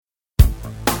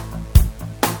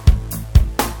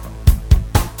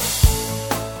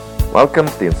Welcome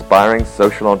to the Inspiring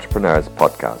Social Entrepreneurs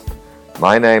podcast.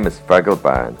 My name is Fergal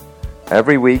Byrne.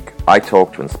 Every week, I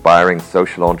talk to inspiring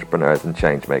social entrepreneurs and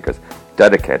changemakers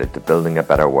dedicated to building a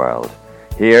better world.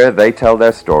 Here, they tell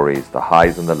their stories, the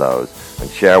highs and the lows, and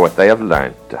share what they have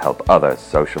learned to help other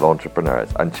social entrepreneurs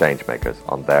and changemakers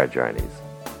on their journeys.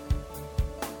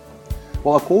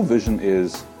 Well, our core vision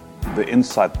is the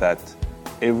insight that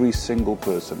every single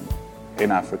person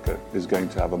in Africa is going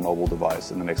to have a mobile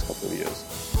device in the next couple of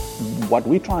years. What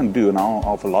we try and do, and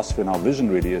our philosophy and our vision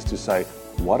really, is to say,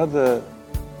 what are the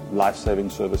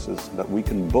life-saving services that we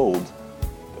can build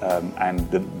and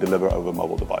deliver over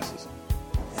mobile devices?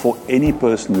 For any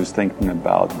person who's thinking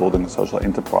about building a social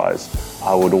enterprise,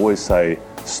 I would always say,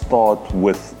 start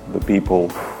with the people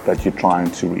that you're trying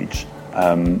to reach.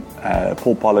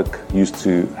 Paul Pollock used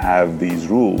to have these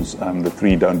rules, the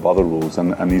 3 don't bother rules,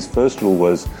 and his first rule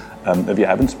was, if you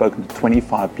haven't spoken to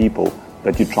 25 people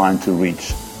that you're trying to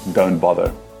reach, don't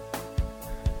bother.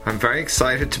 I'm very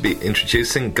excited to be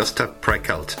introducing Gustav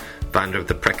Prekelt, founder of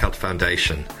the Prekelt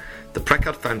Foundation. The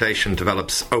Prekelt Foundation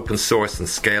develops open source and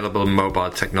scalable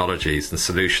mobile technologies and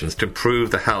solutions to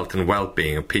improve the health and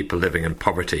well-being of people living in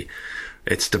poverty.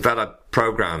 It's developed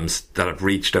programs that have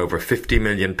reached over 50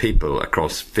 million people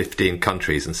across 15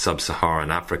 countries in sub-Saharan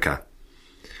Africa.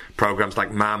 Programs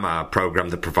like Mama, a program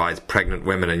that provides pregnant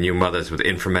women and new mothers with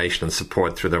information and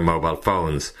support through their mobile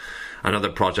phones. Another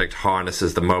project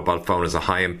harnesses the mobile phone as a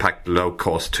high-impact,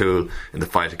 low-cost tool in the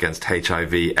fight against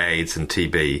HIV, AIDS and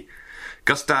TB.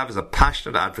 Gustav is a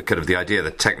passionate advocate of the idea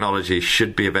that technology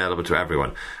should be available to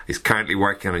everyone. He's currently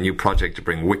working on a new project to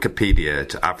bring Wikipedia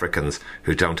to Africans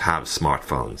who don't have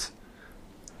smartphones.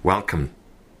 Welcome.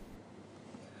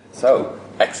 So,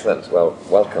 excellent. Well,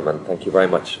 welcome, and thank you very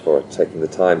much for taking the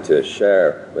time to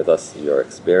share with us your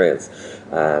experience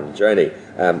and journey.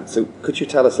 So could you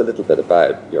tell us a little bit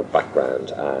about your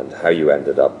background and how you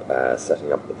ended up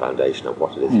setting up the foundation and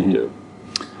what it is you do?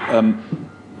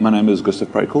 My name is Gustav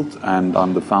Prekelt, and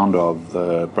I'm the founder of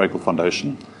the Prekelt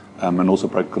Foundation and also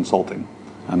Prekelt Consulting.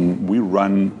 We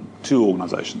run 2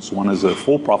 organizations. One is a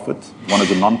for-profit, one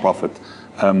is a non-profit.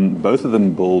 Both of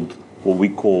them build what we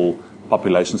call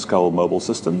population-scale mobile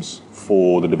systems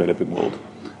for the developing world.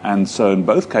 And so in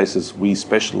both cases, we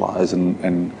specialize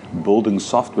in building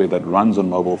software that runs on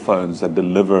mobile phones that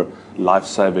deliver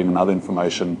life-saving and other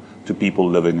information to people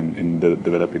living in the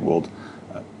developing world.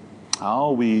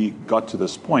 How we got to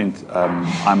this point,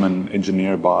 I'm an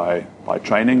engineer by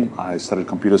training. I studied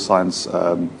computer science,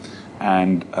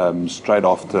 and straight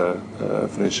after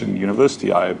finishing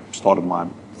university, I started my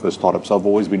first startup. So I've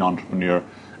always been an entrepreneur,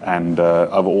 and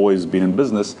I've always been in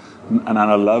business, and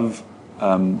I love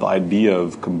the idea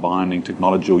of combining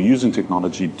technology or using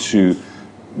technology to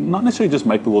not necessarily just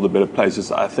make the world a better place.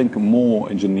 I think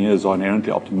more engineers are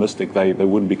inherently optimistic. They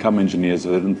wouldn't become engineers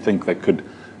if they didn't think they could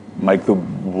make the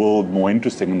world more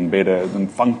interesting and better, and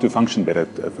function better,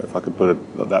 if I could put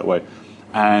it that way.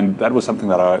 And that was something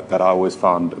that I always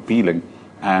found appealing.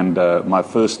 And my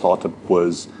first startup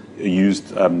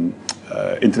used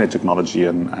internet technology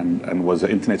and was an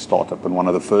internet startup, and one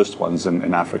of the first ones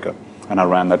in Africa. And I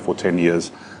ran that for 10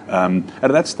 years.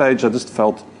 At that stage, I just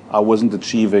felt I wasn't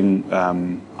achieving,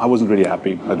 I wasn't really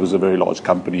happy. It was a very large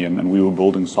company, and we were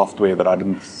building software that I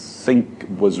didn't think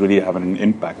was really having an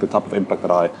impact, the type of impact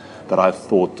that I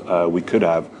thought we could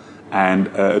have. And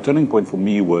a turning point for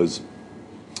me was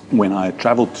when I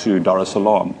traveled to Dar es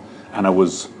Salaam, and I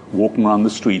was walking around the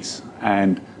streets,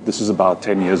 and this is about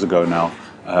 10 years ago now,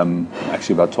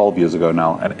 actually about 12 years ago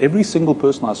now, and every single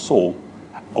person I saw,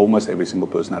 almost every single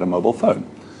person had a mobile phone.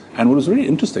 And what was really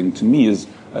interesting to me is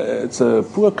it's a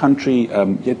poor country,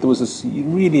 yet there was this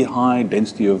really high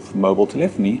density of mobile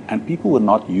telephony, and people were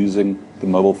not using the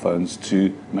mobile phones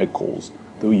to make calls.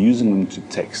 They were using them to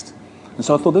text. And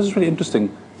so I thought this is really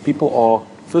interesting. People are,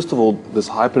 first of all, there's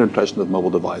high penetration of mobile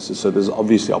devices, so there's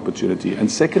obviously opportunity. And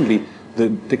secondly,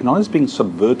 the technology is being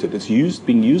subverted. It's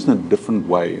being used in a different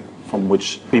way from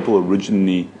which people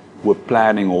originally were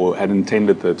planning or had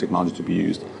intended the technology to be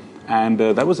used. And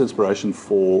that was inspiration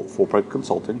for Prekelt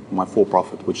Consulting, my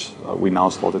for-profit, which we now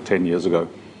started 10 years ago.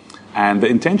 And the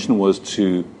intention was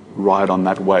to ride on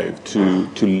that wave, to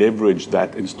leverage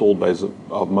that installed base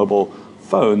of mobile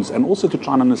phones, and also to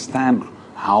try and understand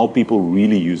how people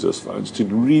really use those phones, to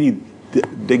really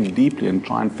dig deeply and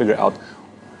try and figure out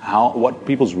what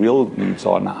people's real needs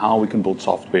are and how we can build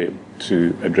software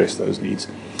to address those needs.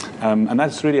 And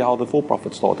that's really how the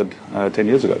for-profit started 10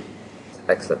 years ago.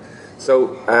 Excellent.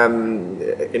 So,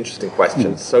 interesting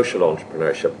question. Social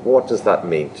entrepreneurship, what does that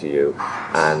mean to you?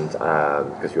 And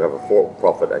because you have a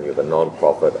for-profit and you have a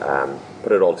non-profit,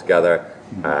 put it all together,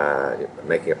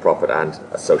 making a profit and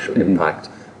a social impact.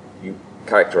 You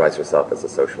characterize yourself as a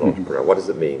social entrepreneur. What does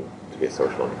it mean to be a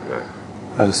social entrepreneur?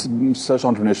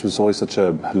 Social entrepreneurship is always such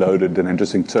a loaded and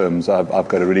interesting term. I've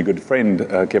got a really good friend,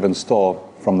 Kevin Starr,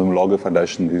 from the Malaga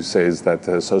Foundation, who says that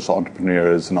a social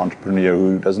entrepreneur is an entrepreneur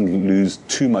who doesn't lose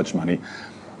too much money,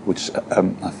 which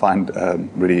I find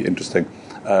really interesting.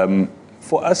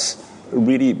 For us,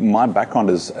 really, my background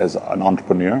is as an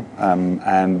entrepreneur,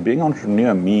 and being an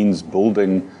entrepreneur means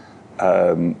building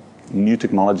new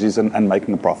technologies and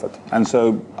making a profit. And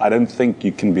so I don't think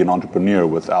you can be an entrepreneur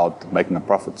without making a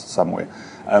profit somewhere.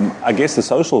 I guess the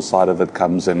social side of it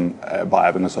comes in by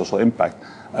having a social impact.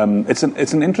 It's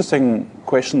an interesting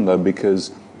question, though,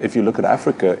 because if you look at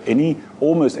Africa,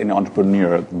 almost any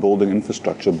entrepreneur building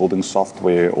infrastructure, building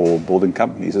software, or building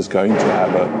companies is going to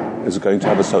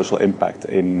have a social impact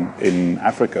in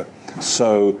Africa.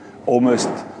 So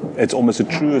it's almost a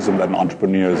truism that an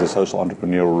entrepreneur is a social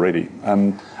entrepreneur already.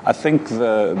 I think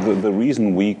the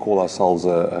reason we call ourselves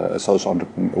a social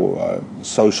entrepreneur, or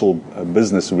social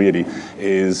business really,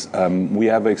 is we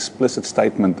have an explicit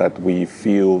statement that we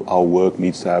feel our work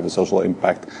needs to have a social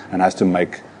impact and has to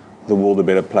make the world a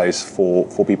better place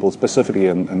for people, specifically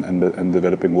in the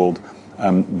developing world.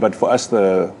 But for us,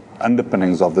 the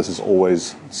underpinnings of this is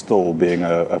always still being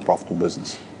a profitable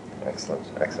business. Excellent.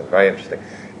 Very interesting.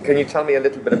 Can you tell me a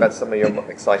little bit about some of your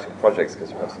exciting projects?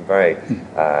 Because you have some very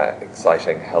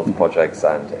exciting health projects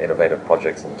and innovative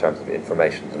projects in terms of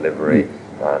information delivery,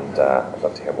 and I'd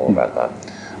love to hear more about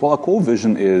that. Well, our core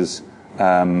vision is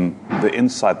the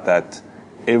insight that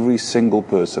every single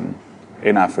person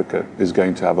in Africa is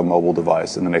going to have a mobile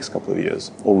device in the next couple of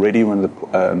years. Already we're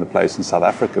in the place in South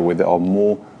Africa where there are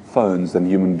more phones than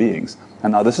human beings.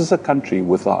 And now this is a country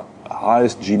with the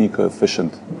highest Gini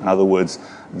coefficient. In other words,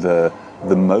 the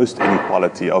most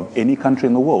inequality of any country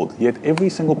in the world. Yet every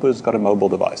single person's got a mobile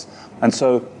device. And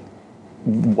so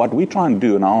what we try and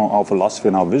do, and our philosophy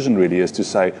and our vision really, is to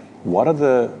say, what are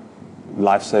the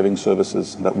life-saving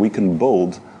services that we can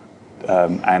build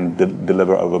and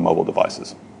deliver over mobile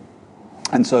devices?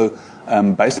 And so,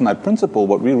 based on that principle,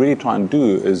 what we really try and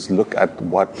do is look at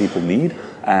what people need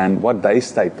and what they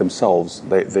state themselves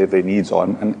their needs are.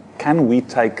 And can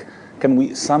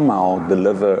we somehow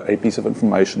deliver a piece of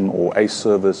information or a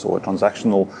service or a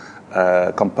transactional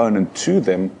component to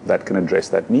them that can address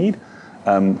that need?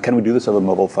 Can we do this over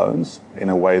mobile phones in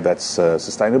a way that's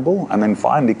sustainable? And then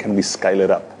finally, can we scale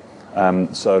it up?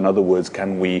 So in other words,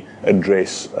 can we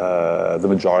address the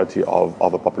majority of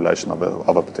a population of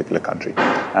a particular country?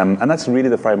 And that's really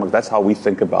the framework. That's how we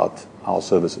think about our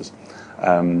services.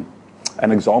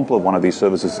 An example of one of these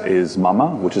services is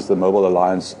MAMA, which is the Mobile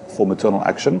Alliance for Maternal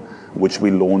Action, which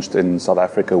we launched in South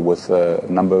Africa with a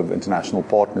number of international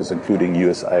partners, including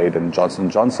USAID and Johnson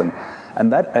 & Johnson.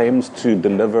 And that aims to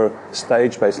deliver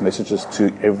stage-based messages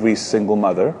to every single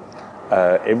mother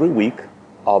every week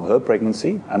of her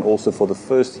pregnancy and also for the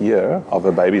first year of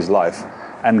her baby's life,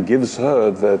 and gives her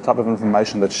the type of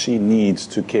information that she needs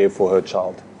to care for her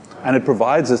child. And it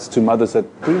provides this to mothers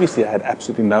that previously had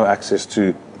absolutely no access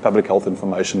to public health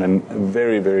information in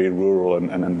very, very rural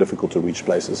and difficult to reach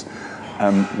places.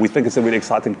 We think it's a really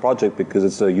exciting project because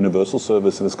it's a universal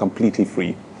service and it's completely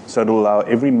free. So it'll allow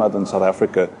every mother in South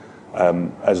Africa,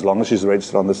 as long as she's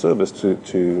registered on the service,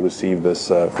 to receive this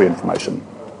free information.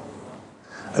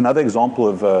 Another example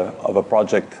of a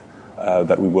project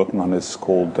that we're working on is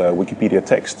called Wikipedia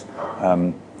Text.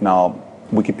 Now,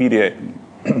 Wikipedia,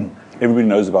 everybody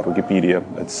knows about Wikipedia.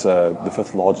 It's the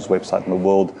 5th largest website in the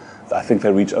world. I think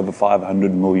they reach over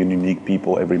 500 million unique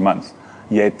people every month.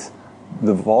 Yet,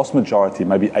 the vast majority,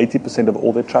 maybe 80% of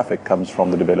all their traffic comes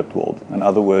from the developed world. In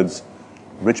other words,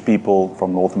 rich people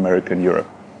from North America and Europe.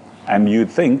 And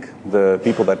you'd think the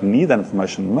people that need that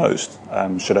information most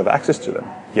should have access to them.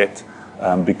 Yet,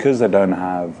 because they don't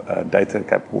have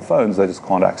data-capable phones, they just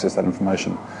can't access that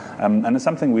information. And it's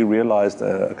something we realized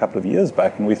a couple of years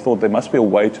back, and we thought there must be a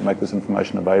way to make this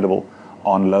information available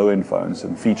on low-end phones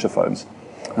and feature phones.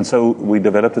 And so we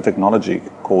developed a technology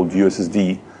called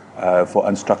USSD for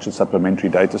Unstructured Supplementary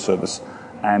Data Service,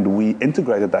 and we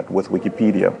integrated that with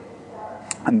Wikipedia.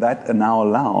 And that now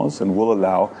allows and will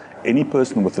allow any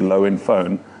person with a low-end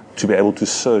phone to be able to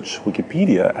search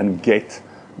Wikipedia and get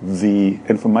the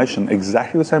information,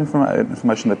 exactly the same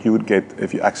information that you would get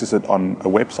if you access it on a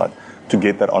website, to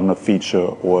get that on a feature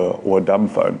or a dumb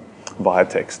phone via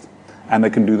text. And they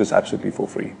can do this absolutely for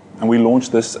free. And we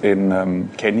launched this in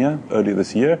Kenya earlier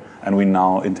this year, and we're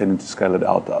now intending to scale it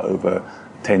out over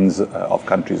tens of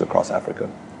countries across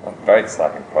Africa. A very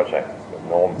exciting project,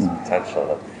 enormous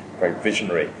potential and very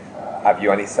visionary. Have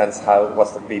you any sense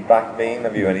what's the feedback been?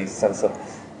 Have you any sense of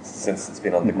since it's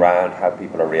been on the ground, how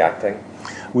people are reacting?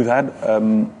 We've had,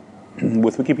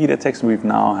 with Wikipedia Text, we've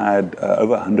now had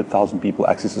over 100,000 people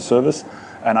access the service.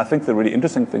 And I think the really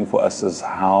interesting thing for us is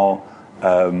how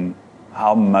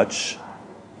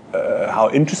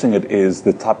interesting it is,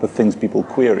 the type of things people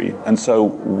query. And so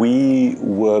we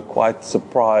were quite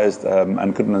surprised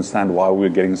and couldn't understand why we were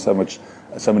getting so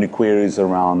many queries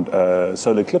around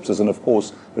solar eclipses. And of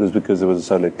course, it was because there was a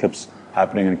solar eclipse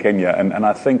happening in Kenya. And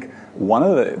I think one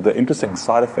of the interesting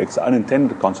side effects,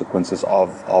 unintended consequences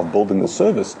of building the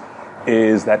service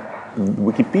is that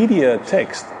Wikipedia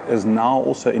Text is now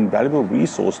also an invaluable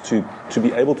resource to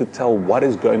be able to tell what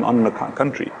is going on in the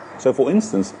country. So, for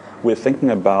instance, we're thinking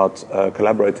about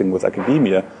collaborating with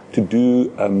academia to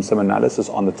do some analysis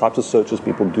on the types of searches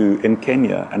people do in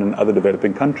Kenya and in other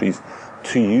developing countries,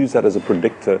 to use that as a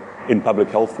predictor in public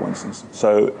health, for instance.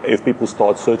 So if people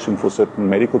start searching for certain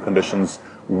medical conditions,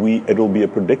 it'll be a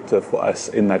predictor for us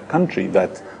in that country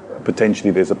that potentially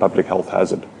there's a public health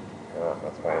hazard. Oh,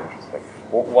 that's very interesting.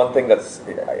 Well, one thing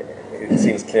it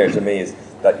seems clear to me is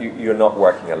that you're not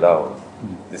working alone.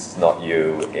 This is not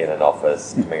you in an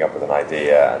office coming up with an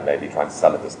idea and maybe trying to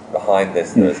sell it. Behind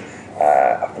this, there's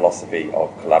a philosophy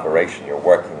of collaboration. You're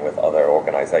working with other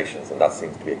organizations, and that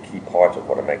seems to be a key part of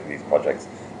what are making these projects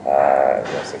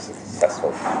so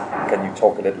successful. Can you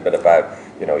talk a little bit about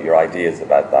your ideas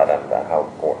about that and how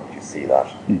important you see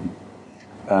that?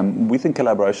 We think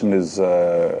collaboration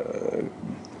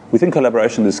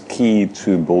is key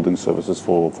to building services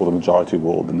for the majority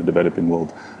world and the developing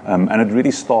world, and it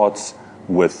really starts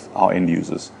with our end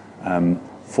users.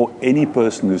 For any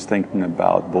person who's thinking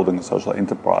about building a social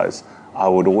enterprise, I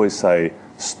would always say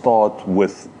start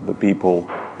with the people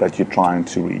that you're trying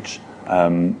to reach.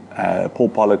 Paul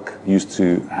Pollock used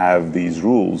to have these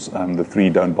rules, the 3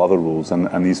 don't bother rules,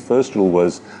 and his first rule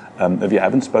was if you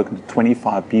haven't spoken to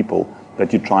 25 people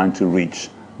that you're trying to reach,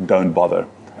 don't bother,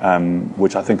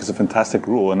 which I think is a fantastic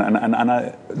rule. And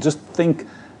I just think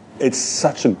it's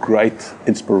such a great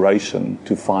inspiration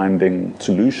to finding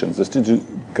solutions, is to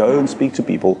go and speak to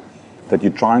people that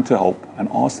you're trying to help and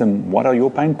ask them, what are your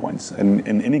pain points? And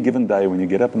in any given day, when you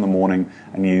get up in the morning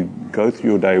and you go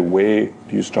through your day, where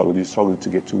do you struggle? Do you struggle to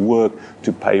get to work,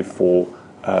 to pay for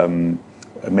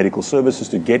medical services,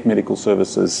 to get medical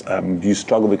services? Do you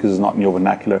struggle because it's not in your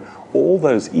vernacular? All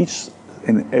those, each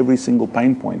and every single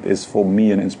pain point is for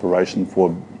me an inspiration for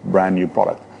a brand new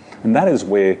product. And that is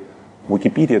where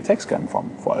Wikipedia Text came from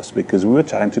for us, because we were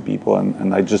chatting to people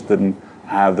and they just didn't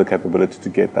have the capability to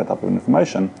get that type of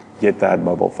information, yet they had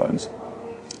mobile phones.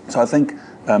 So I think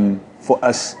for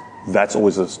us, that's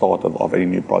always the start of any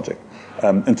new project.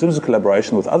 In terms of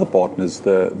collaboration with other partners,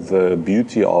 the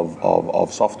beauty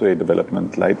of software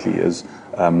development lately is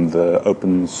the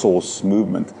open source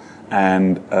movement.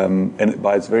 And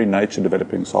by its very nature,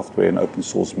 developing software in open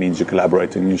source means you're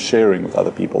collaborating, you're sharing with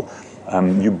other people.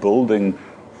 You're building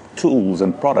tools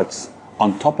and products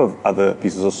on top of other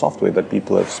pieces of software that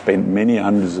people have spent many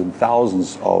hundreds and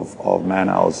thousands of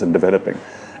man-hours in developing.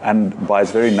 And by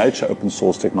its very nature, open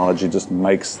source technology just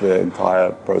makes the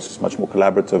entire process much more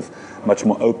collaborative, much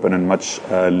more open, and much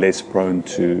less prone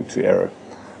to error.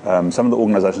 Some of the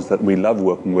organizations that we love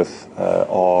working with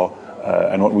are,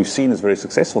 and what we've seen is very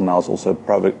successful now, is also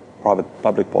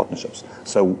private-public partnerships.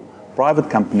 So private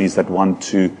companies that want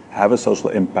to have a social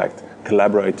impact,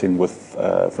 collaborating with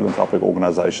philanthropic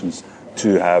organizations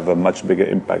to have a much bigger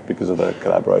impact because of the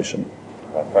collaboration.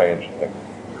 That's very interesting.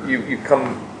 You've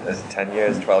come as 10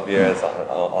 years, 12 years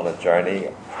on a journey.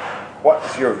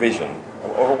 What's your vision?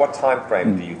 Over what time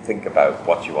frame do you think about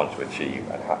what you want to achieve,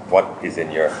 and what is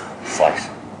in your sight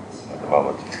at the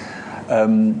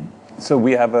moment? So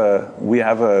we have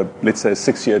a let's say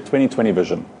 6-year 2020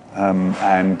 vision,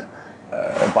 and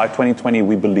by 2020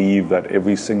 we believe that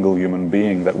every single human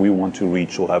being that we want to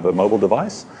reach will have a mobile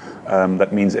device.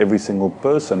 That means every single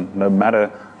person, no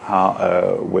matter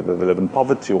whether they live in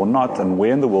poverty or not, and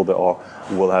where in the world they are,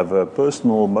 will have a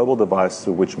personal mobile device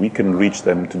through which we can reach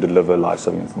them to deliver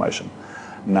life-saving information.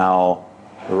 Now,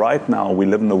 right now, we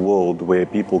live in a world where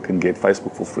people can get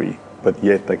Facebook for free, but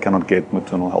yet they cannot get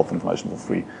maternal health information for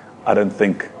free. I don't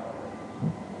think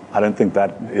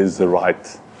that is the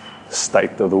right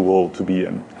state of the world to be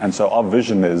in. And so our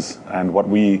vision is, and what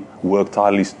we work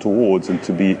tirelessly towards, and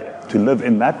to live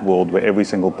in that world where every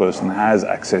single person has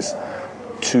access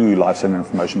to life-saving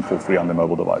information for free on their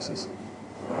mobile devices.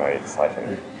 Very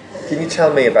exciting. Can you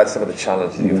tell me about some of the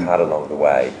challenges you've had along the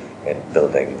way in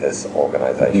building this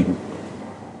organization?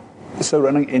 So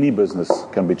running any business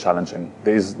can be challenging.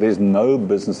 There's no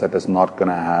business that is not going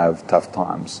to have tough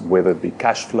times, whether it be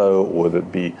cash flow or whether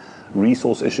it be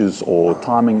resource issues or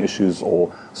timing issues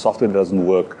or software that doesn't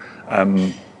work.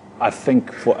 I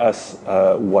think for us,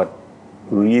 what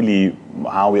really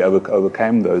how we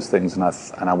overcame those things, and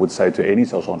I would say to any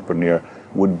social entrepreneur,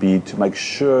 would be to make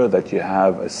sure that you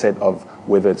have a set of,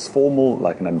 whether it's formal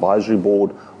like an advisory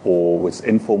board or it's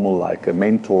informal like a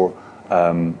mentor.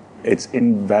 It's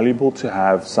invaluable to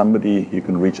have somebody you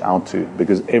can reach out to,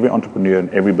 because every entrepreneur and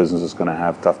every business is going to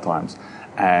have tough times,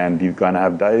 and you're going to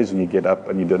have days when you get up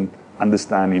and you don't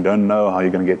understand, you don't know how you're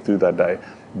going to get through that day.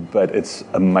 But it's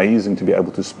amazing to be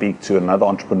able to speak to another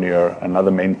entrepreneur,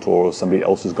 another mentor, or somebody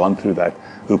else who's gone through that,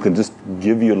 who can just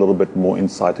give you a little bit more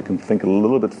insight, who can think a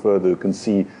little bit further, who can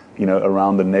see,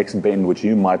 around the next bend, which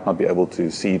you might not be able to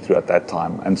see through at that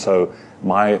time. And so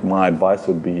my advice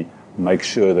would be, make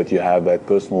sure that you have that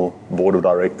personal board of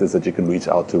directors that you can reach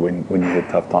out to when you hit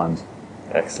tough times.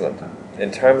 Excellent.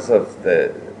 In terms of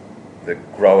the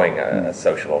growing a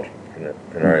social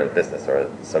entrepreneurial business, or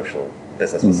a social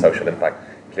business with social impact,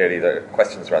 clearly there are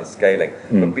questions around scaling.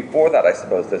 But before that, I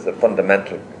suppose there's a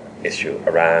fundamental issue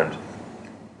around,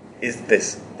 is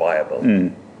this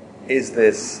viable? Is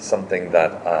this something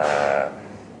that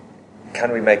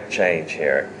can we make change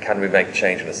here? Can we make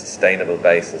change on a sustainable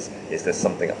basis? Is this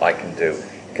something I can do?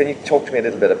 Can you talk to me a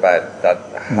little bit about that,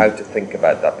 how to think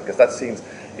about that? Because that seems,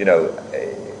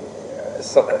 a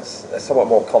somewhat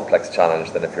more complex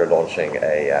challenge than if you're launching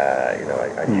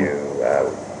a new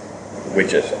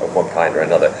widget of one kind or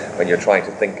another, when you're trying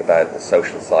to think about the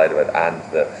social side of it and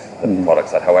the product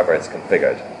side, however it's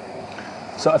configured.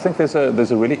 So I think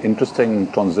there's a really interesting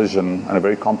transition, and a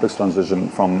very complex transition,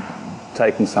 from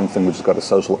taking something which has got a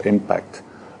social impact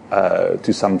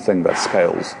to something that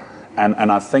scales.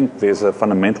 And I think there's a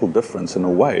fundamental difference in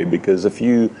a way, because if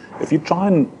you try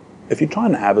and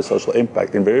have a social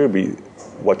impact, invariably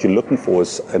what you're looking for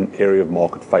is an area of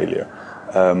market failure.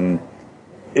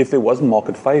 If there wasn't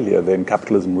market failure, then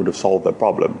capitalism would have solved that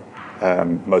problem,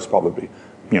 most probably,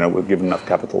 with given enough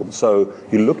capital. So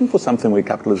you're looking for something where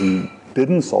capitalism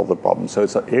didn't solve the problem. So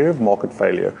it's an area of market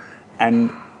failure.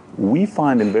 And we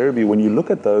find invariably when you look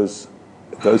at those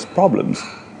problems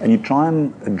and you try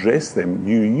and address them,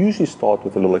 you usually start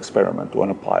with a little experiment or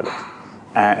a pilot.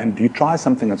 And you try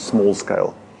something at small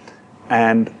scale.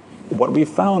 And what we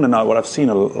found, and what I've seen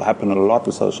happen a lot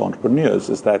with social entrepreneurs,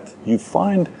 is that you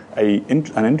find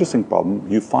an interesting problem,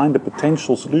 you find a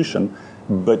potential solution,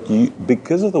 but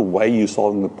because of the way you're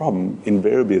solving the problem,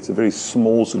 invariably it's a very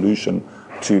small solution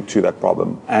to that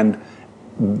problem. And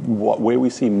where we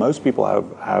see most people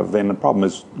have then a problem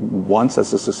is, once that's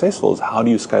successful, is how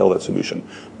do you scale that solution?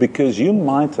 Because you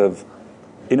might have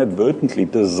inadvertently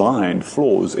designed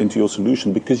flaws into your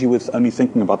solution because you were only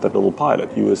thinking about that little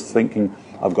pilot. You were thinking,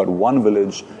 I've got one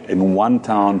village in one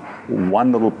town,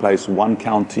 one little place, one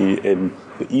county in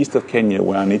the east of Kenya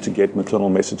where I need to get maternal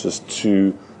messages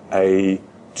to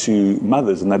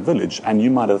mothers in that village. And you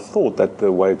might have thought that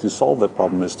the way to solve that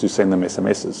problem is to send them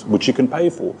SMSs, which you can pay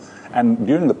for. And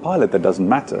during the pilot, that doesn't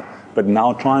matter. But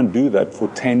now try and do that for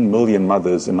 10 million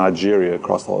mothers in Nigeria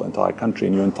across the whole entire country.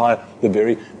 And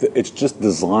it's just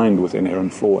designed with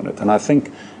inherent flaw in it. And I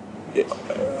think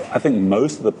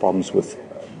most of the problems with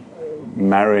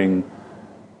marrying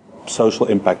social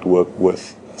impact work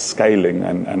with scaling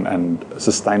and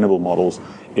sustainable models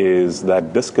is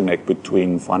that disconnect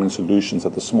between finding solutions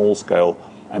at the small scale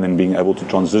and then being able to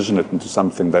transition it into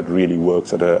something that really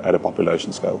works at a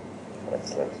population scale.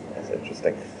 Excellent. That's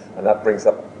interesting. And that brings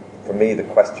up, for me, the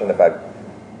question about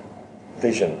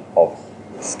vision of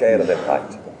scale of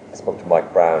impact. I spoke to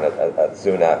Mike Brown at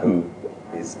Zuna, who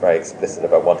is very explicit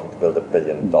about wanting to build $1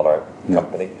 billion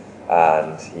company.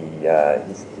 And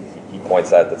he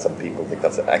points out that some people think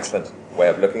that's an excellent way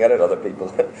of looking at it. Other people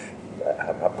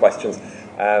have questions.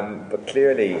 But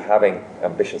clearly, having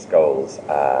ambitious goals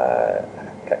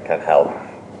can help.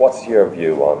 What's your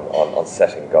view on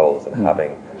setting goals and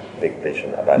having big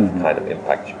vision about the kind of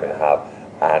impact you can have,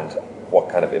 and what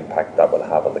kind of impact that will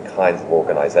have on the kinds of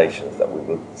organizations that we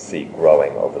will see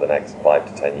growing over the next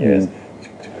 5 to 10 years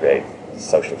to create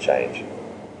social change?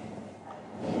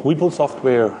 We build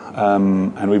software,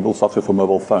 and we build software for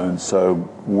mobile phones, so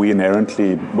we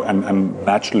inherently and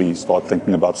naturally start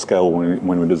thinking about scale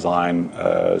when we design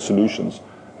solutions.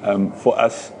 For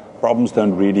us, problems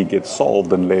don't really get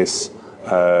solved unless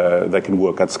they can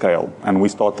work at scale. And we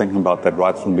start thinking about that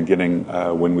right from the beginning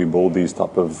when we build these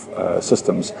type of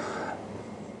systems.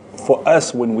 For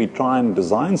us, when we try and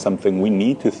design something, we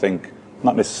need to think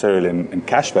not necessarily in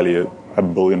cash value,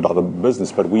 $1 billion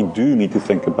business, but we do need to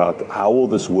think about how will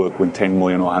this work when 10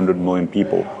 million or 100 million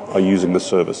people are using the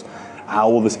service? How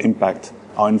will this impact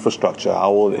our infrastructure?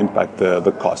 How will it impact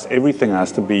the cost? Everything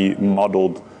has to be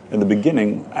modeled in the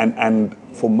beginning, and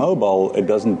for mobile, it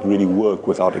doesn't really work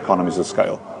without economies of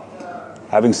scale.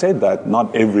 Having said that,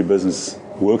 not every business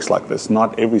works like this.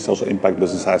 Not every social impact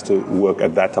business has to work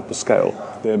at that type of scale.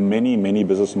 There are many, many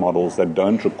business models that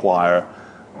don't require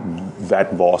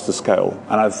that vast a scale.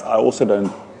 And I also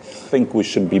don't think we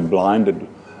should be blinded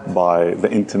by the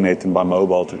internet and by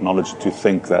mobile technology to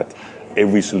think that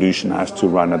every solution has to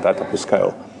run at that type of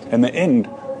scale. In the end,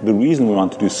 the reason we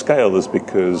want to do scale is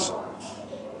because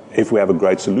if we have a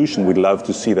great solution, we'd love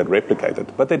to see that replicated.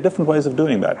 But there are different ways of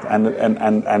doing that. And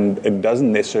it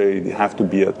doesn't necessarily have to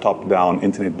be a top-down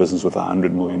internet business with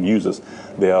 100 million users.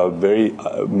 There are very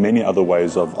many other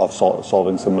ways of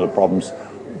solving similar problems,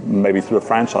 maybe through a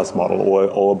franchise model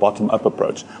or a bottom-up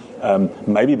approach.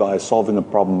 Maybe by solving a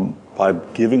problem by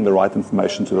giving the right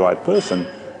information to the right person,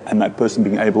 and that person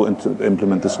being able to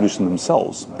implement the solution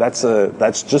themselves. That's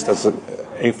just as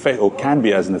can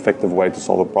be as an effective way to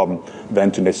solve a problem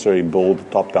than to necessarily build a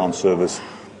top-down service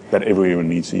that everyone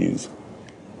needs to use.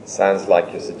 Sounds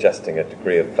like you're suggesting a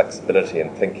degree of flexibility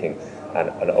in thinking and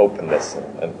openness.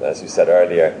 And as you said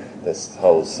earlier, this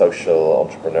whole social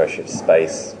entrepreneurship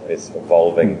space is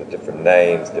evolving, the different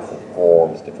names, different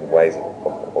forms, different ways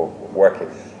of working.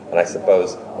 And I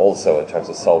suppose also in terms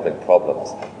of solving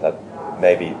problems, that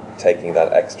maybe taking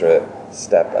that extra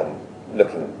step and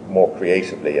looking more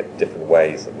creatively at different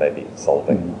ways of maybe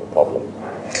solving the problem.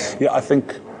 Yeah, I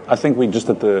think we're just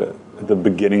at the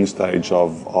beginning stage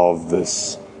of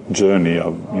this journey.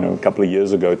 A couple of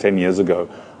years ago, 10 years ago,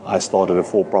 I started a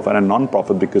for-profit and a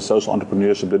non-profit because social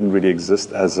entrepreneurship didn't really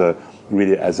exist as a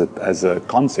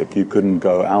concept. You couldn't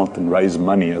go out and raise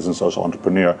money as a social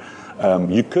entrepreneur.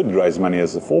 You could raise money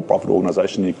as a for-profit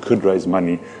organization. You could raise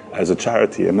money as a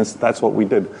charity, and that's what we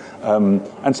did.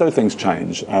 And so things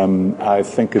change. I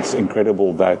think it's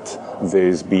incredible that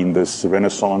there's been this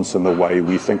renaissance in the way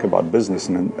we think about business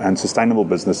and sustainable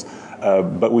business,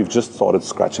 but we've just started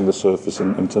scratching the surface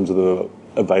in terms of the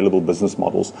available business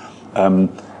models.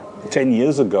 10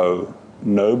 years ago,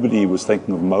 nobody was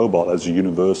thinking of mobile as a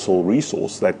universal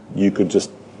resource that you could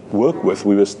just work with.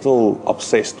 We were still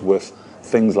obsessed with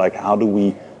things like how do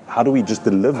we just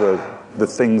deliver the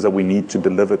things that we need to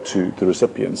deliver to the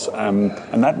recipients. And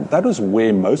that was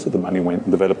where most of the money went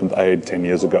in development aid 10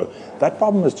 years ago. That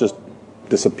problem has just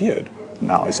disappeared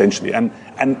now, essentially.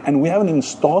 And we haven't even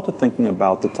started thinking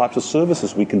about the types of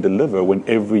services we can deliver when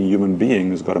every human being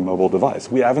has got a mobile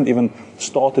device. We haven't even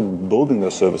started building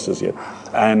those services yet.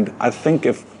 And I think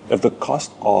if the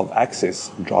cost of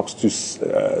access drops to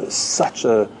such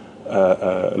a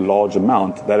large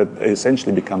amount that it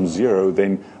essentially becomes zero,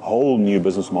 then whole new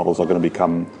business models are going to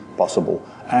become possible.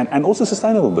 And also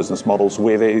sustainable business models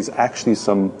where there is actually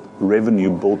some revenue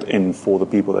built in for the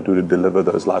people that do deliver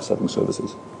those life-saving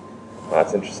services.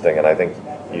 That's interesting, and I think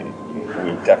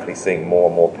we're definitely seeing more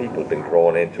and more people being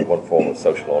drawn into one form of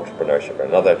social entrepreneurship or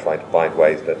another, trying to find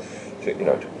ways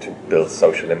to build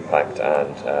social impact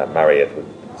and marry it with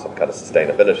some kind of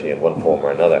sustainability in one form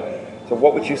or another. So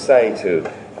what would you say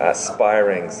to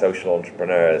aspiring social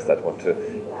entrepreneurs that want to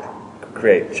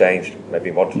create change, maybe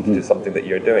wanting to do something that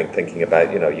you're doing, thinking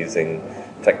about using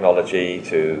technology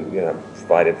to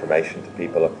provide information to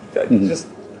people, just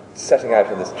setting out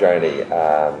on this journey?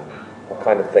 What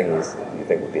kind of things do you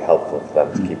think would be helpful for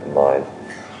them to keep in mind?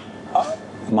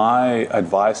 My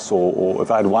advice, or if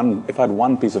I had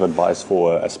one piece of advice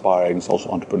for an aspiring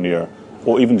social entrepreneur,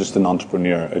 or even just an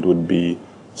entrepreneur, it would be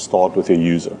start with your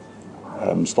user.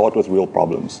 Start with real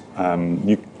problems.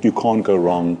 You can't go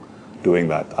wrong doing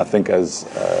that. I think as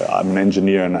I'm an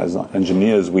engineer, and as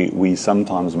engineers, we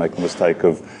sometimes make the mistake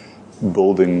of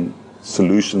building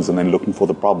solutions and then looking for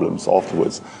the problems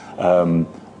afterwards.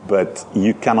 But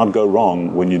you cannot go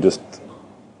wrong when you just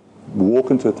walk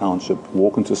into a township,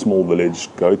 walk into a small village,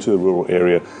 go to a rural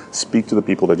area, speak to the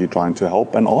people that you're trying to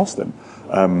help, and ask them.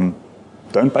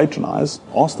 Don't patronize.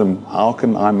 Ask them, how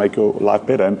can I make your life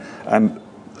better?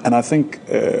 And I think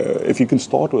if you can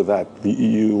start with that,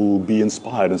 you'll be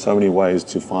inspired in so many ways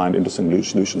to find interesting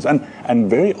solutions. And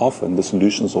very often the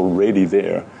solution's already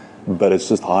there, but it's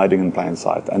just hiding in plain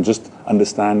sight. And just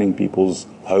understanding people's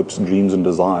hopes, dreams, and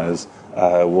desires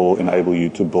will enable you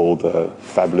to build a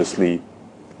fabulously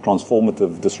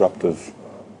transformative, disruptive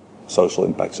social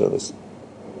impact service.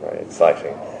 Very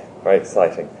exciting. Very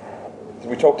exciting.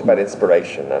 We talked about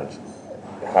inspiration and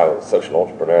how social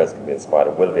entrepreneurs can be inspired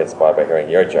and will be inspired by hearing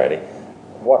your journey.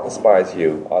 What inspires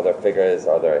you? Are there figures,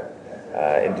 are there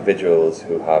individuals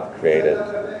who have created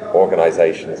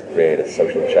organizations, created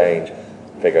social change,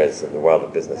 figures in the world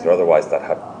of business or otherwise that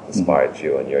have inspired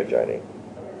you on your journey?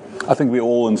 I think we're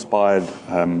all inspired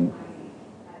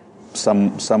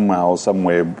somehow,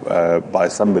 somewhere, by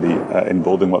somebody in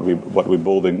building what we're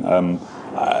building.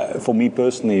 For me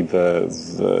personally,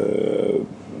 the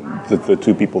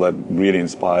two people that really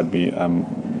inspired me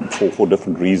for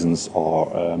different reasons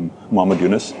are Muhammad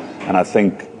Yunus, and I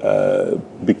think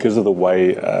because of the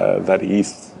way that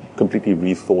he's completely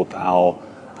rethought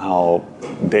how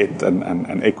debt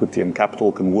and equity and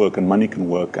capital can work and money can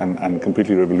work, and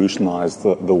completely revolutionized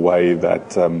the way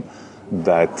that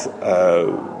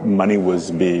money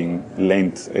was being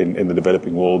lent in the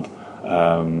developing world.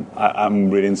 I'm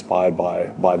really inspired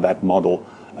by that model.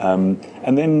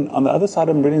 And then on the other side,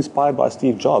 I'm really inspired by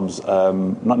Steve Jobs,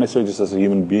 not necessarily just as a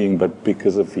human being, but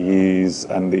because of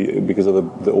because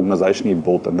of the organization he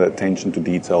built and the attention to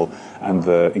detail and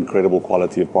the incredible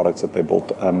quality of products that they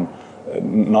built.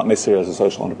 Not necessarily as a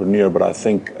social entrepreneur, but I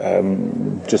think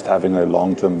just having a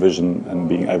long-term vision and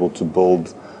being able to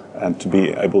build and to be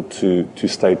able to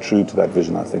stay true to that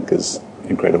vision, I think is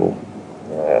incredible.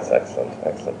 Yeah, that's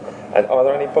excellent. And are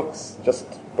there any books,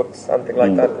 something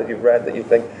like that you've read that you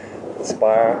think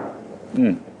inspire?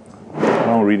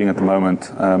 I'm reading at the moment.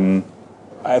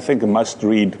 I think a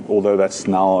must-read, although it's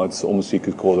almost, you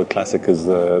could call it a classic, is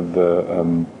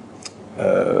the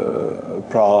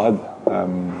Prahad,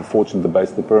 The Fortune at the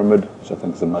Base of the Pyramid, which I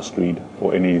think is a must-read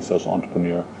for any social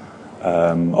entrepreneur.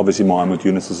 Obviously, Muhammad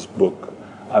Yunus's book.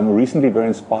 I'm recently very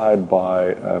inspired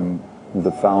by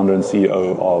the founder and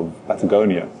CEO of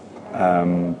Patagonia.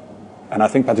 And I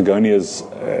think Patagonia is,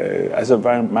 as a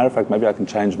matter of fact, maybe I can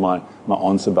change my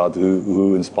answer about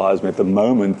who inspires me. At the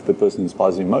moment, the person who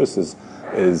inspires me most is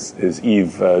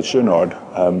Yves Chouinard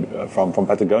from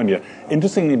Patagonia.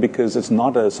 Interestingly, because it's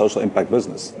not a social impact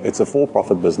business. It's a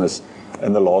for-profit business.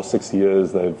 In the last 6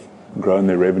 years, they've grown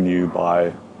their revenue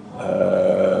by,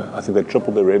 I think they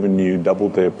tripled their revenue,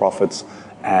 doubled their profits.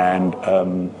 And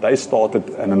they started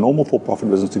in a normal for-profit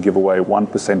business to give away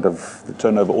 1% of the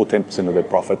turnover or 10% of their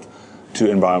profit to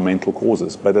environmental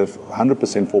causes, but a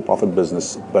 100% for-profit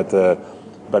business, but a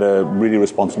really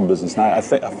responsible business. Now, I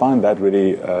find that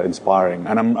really inspiring,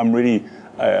 and I'm really.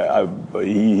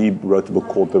 He wrote a book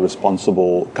called The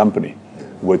Responsible Company,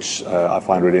 which I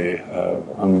find really.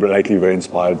 I'm lately very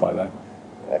inspired by that.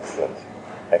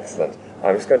 Excellent.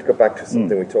 I'm just going to go back to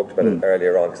something we talked about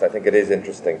earlier on, because I think it is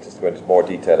interesting just to go into more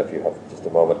detail, if you have just a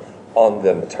moment, on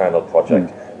the maternal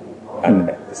project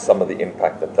and some of the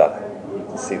impact that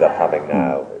you see that having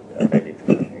now. Maybe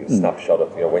a snapshot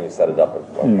of when you set it up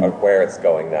and where it's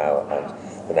going now and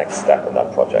the next step in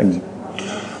that project.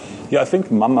 Yeah, I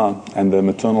think Mama and the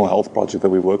maternal health project that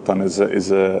we worked on is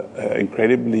a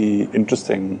incredibly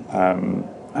interesting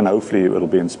and hopefully it'll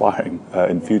be inspiring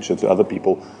in future to other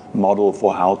people, model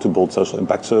for how to build social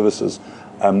impact services.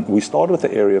 We started with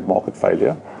the area of market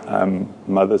failure.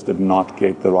 Mothers did not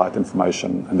get the right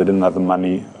information and they didn't have the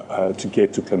money to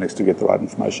get to clinics to get the right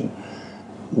information.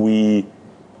 We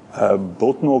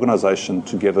built an organization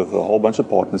together with a whole bunch of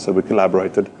partners, so we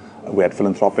collaborated. We had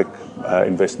philanthropic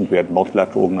investment, we had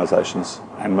multilateral organizations,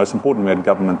 and most importantly, we had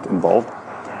government involved.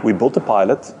 We built a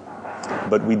pilot,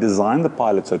 but we designed the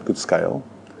pilot so it could scale.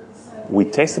 We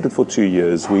tested it for 2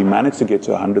 years. We managed to get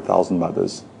to 100,000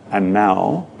 mothers. And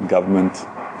now government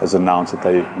has announced that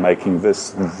they're making this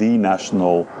the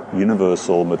national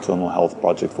universal maternal health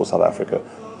project for South Africa.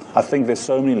 I think there's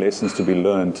so many lessons to be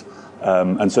learned.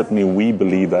 And certainly we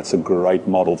believe that's a great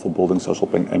model for building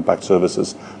social impact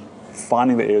services.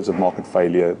 Finding the areas of market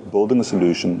failure, building a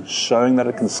solution, showing that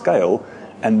it can scale,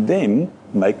 and then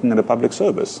making it a public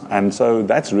service. And so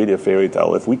that's really a fairy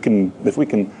tale. If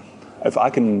I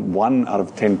can, 1 out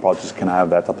of 10 projects can have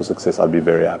that type of success, I'd be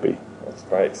very happy. That's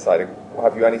very exciting.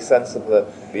 Have you any sense of the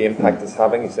impact it's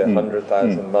having? You say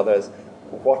 100,000 mothers.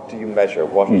 What do you measure?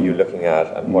 What are you looking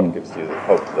at? And what gives you the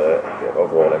hope, the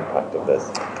overall impact of this?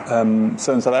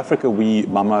 So in South Africa,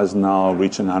 Mama is now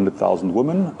reaching 100,000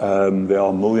 women. There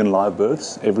are 1 million live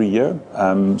births every year.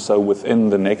 So within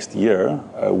the next year,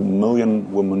 1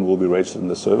 million women will be registered in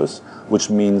the service, which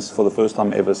means for the first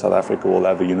time ever, South Africa will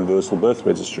have a universal birth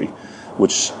registry,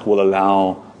 which will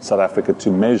allow South Africa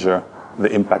to measure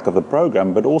the impact of the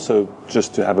program, but also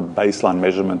just to have a baseline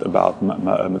measurement about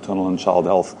maternal and child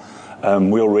health.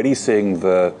 We're already seeing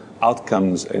the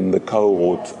outcomes in the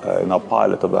cohort, in our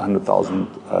pilot of 100,000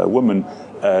 women,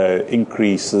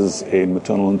 increases in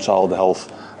maternal and child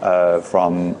health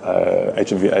from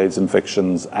HIV/AIDS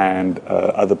infections and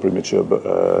other premature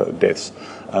deaths.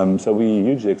 So we're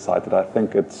hugely excited. I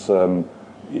think it's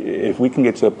if we can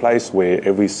get to a place where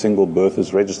every single birth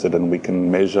is registered and we can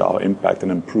measure our impact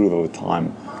and improve over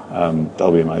time,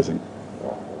 that'll be amazing.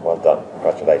 Well done.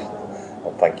 Congratulations.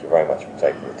 And thank you very much for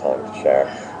taking the time to share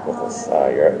with us.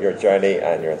 Your journey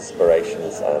and your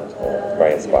inspirations, and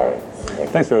very inspiring.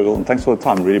 Thanks, Virgil, and thanks for the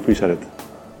time. Really appreciate it.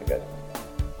 Okay.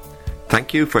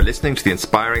 Thank you for listening to the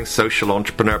Inspiring Social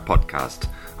Entrepreneur podcast.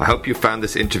 I hope you found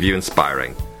this interview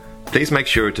inspiring. Please make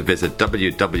sure to visit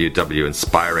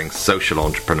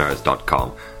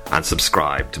www.inspiringsocialentrepreneurs.com and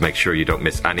subscribe to make sure you don't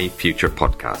miss any future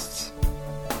podcasts.